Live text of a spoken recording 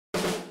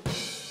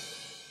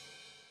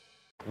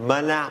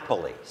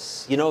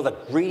Monopolies. You know, the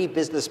greedy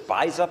business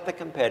buys up the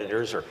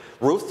competitors or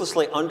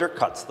ruthlessly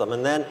undercuts them,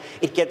 and then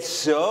it gets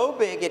so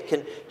big it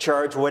can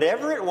charge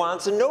whatever it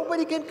wants and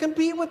nobody can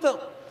compete with them.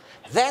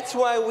 That's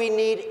why we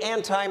need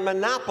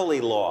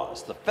anti-monopoly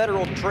laws, the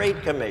Federal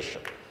Trade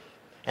Commission.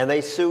 And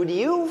they sued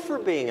you for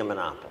being a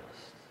monopolist.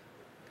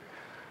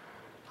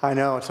 I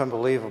know, it's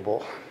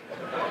unbelievable.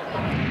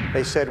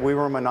 They said we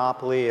were a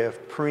monopoly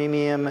of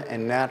premium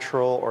and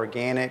natural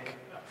organic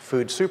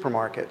food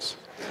supermarkets,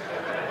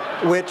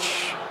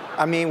 which,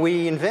 I mean,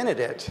 we invented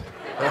it.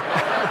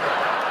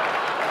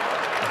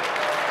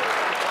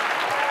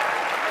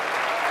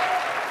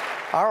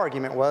 Our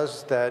argument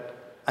was that,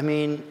 I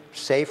mean,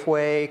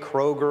 Safeway,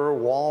 Kroger,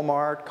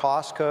 Walmart,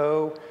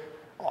 Costco,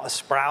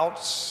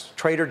 Sprouts,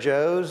 Trader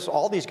Joe's,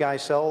 all these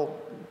guys sell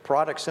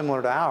products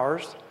similar to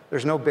ours.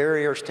 There's no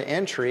barriers to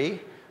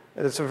entry.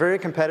 It's a very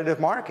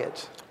competitive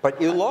market. But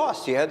you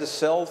lost. You had to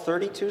sell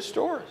 32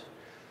 stores.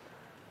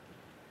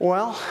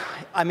 Well,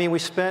 I mean, we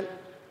spent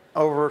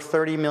over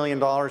 $30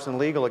 million in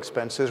legal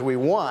expenses. We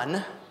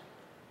won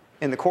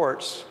in the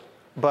courts,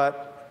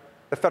 but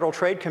the Federal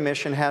Trade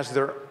Commission has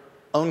their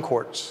own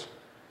courts.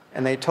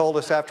 And they told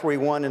us after we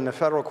won in the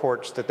federal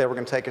courts that they were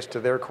going to take us to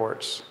their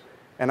courts.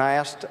 And I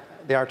asked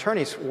the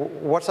attorneys,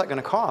 what's that going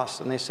to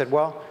cost? And they said,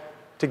 well,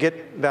 to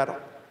get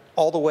that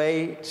all the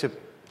way to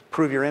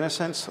prove your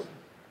innocence,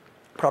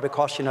 probably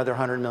cost you another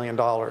 $100 million.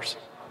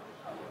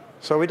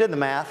 So we did the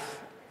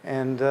math,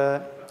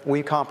 and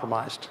we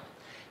compromised.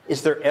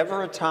 Is there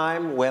ever a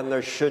time when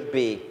there should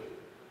be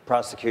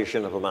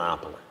prosecution of a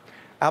monopoly?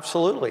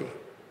 Absolutely.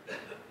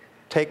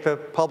 Take the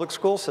public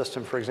school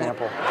system, for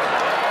example.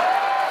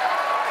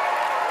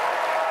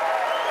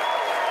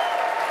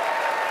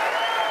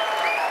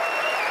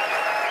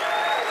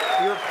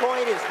 Your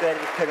point is that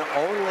it can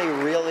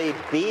only really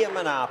be a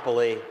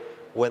monopoly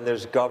when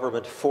there's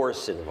government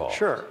force involved.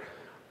 Sure.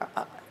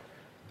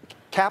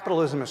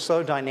 Capitalism is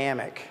so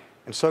dynamic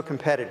and so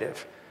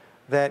competitive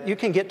that you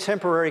can get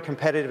temporary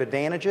competitive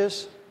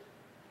advantages,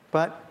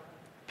 but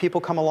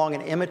people come along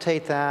and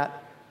imitate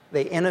that.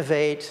 They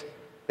innovate.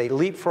 They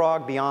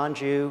leapfrog beyond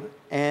you.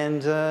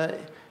 And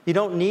you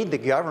don't need the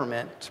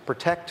government to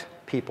protect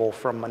people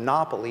from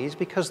monopolies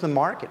because the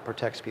market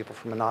protects people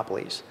from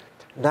monopolies.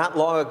 Not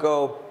long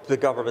ago, the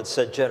government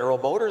said General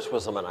Motors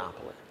was a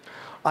monopoly.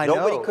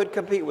 Nobody could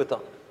compete with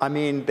them. I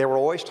mean, they were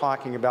always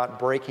talking about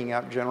breaking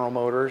up General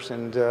Motors,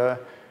 and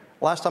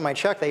last time I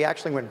checked, they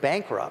actually went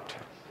bankrupt.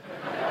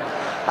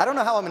 I don't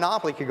know how a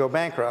monopoly could go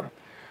bankrupt.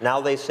 Now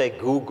they say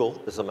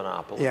Google is a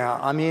monopoly. Yeah,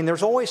 I mean,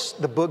 there's always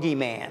the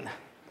boogeyman,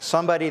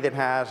 somebody that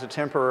has a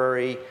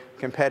temporary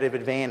competitive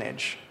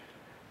advantage.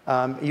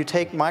 You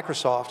take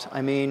Microsoft,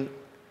 I mean,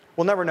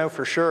 we'll never know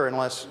for sure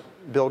unless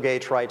Bill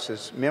Gates writes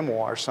his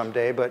memoir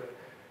someday, but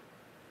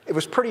it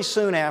was pretty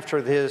soon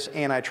after his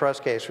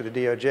antitrust case for the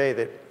DOJ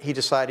that he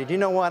decided, you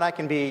know what,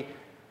 I'm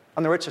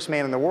the richest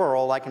man in the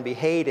world, I can be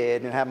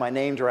hated and have my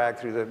name dragged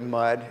through the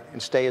mud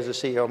and stay as the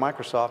CEO of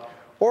Microsoft,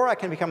 or I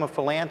can become a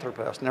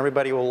philanthropist and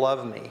everybody will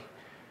love me.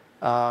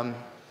 And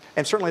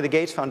certainly the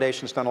Gates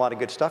Foundation's done a lot of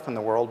good stuff in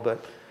the world,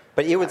 but...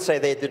 But you would say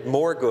they did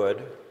more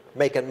good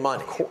making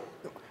money.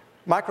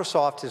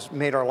 Microsoft has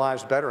made our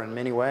lives better in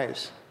many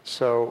ways.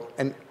 So,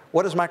 and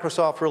what has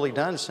Microsoft really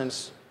done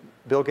since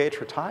Bill Gates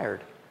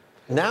retired?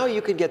 Now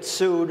you could get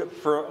sued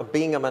for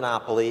being a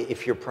monopoly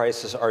if your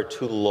prices are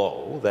too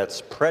low, that's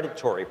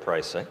predatory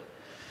pricing,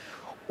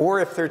 or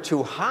if they're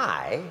too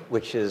high,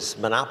 which is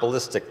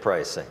monopolistic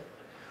pricing,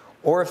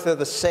 or if they're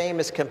the same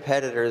as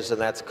competitors, and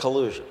that's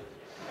collusion.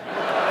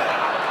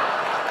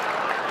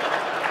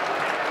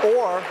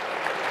 Or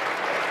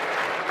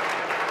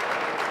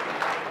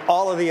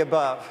all of the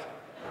above.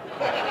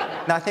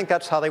 And I think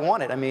that's how they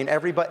want it. I mean,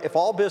 if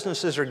all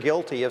businesses are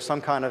guilty of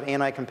some kind of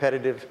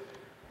anti-competitive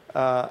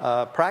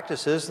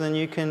practices, then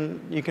you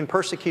can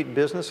persecute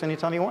business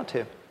anytime you want to.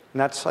 And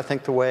that's, I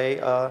think, the way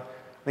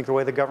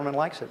the government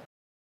likes it.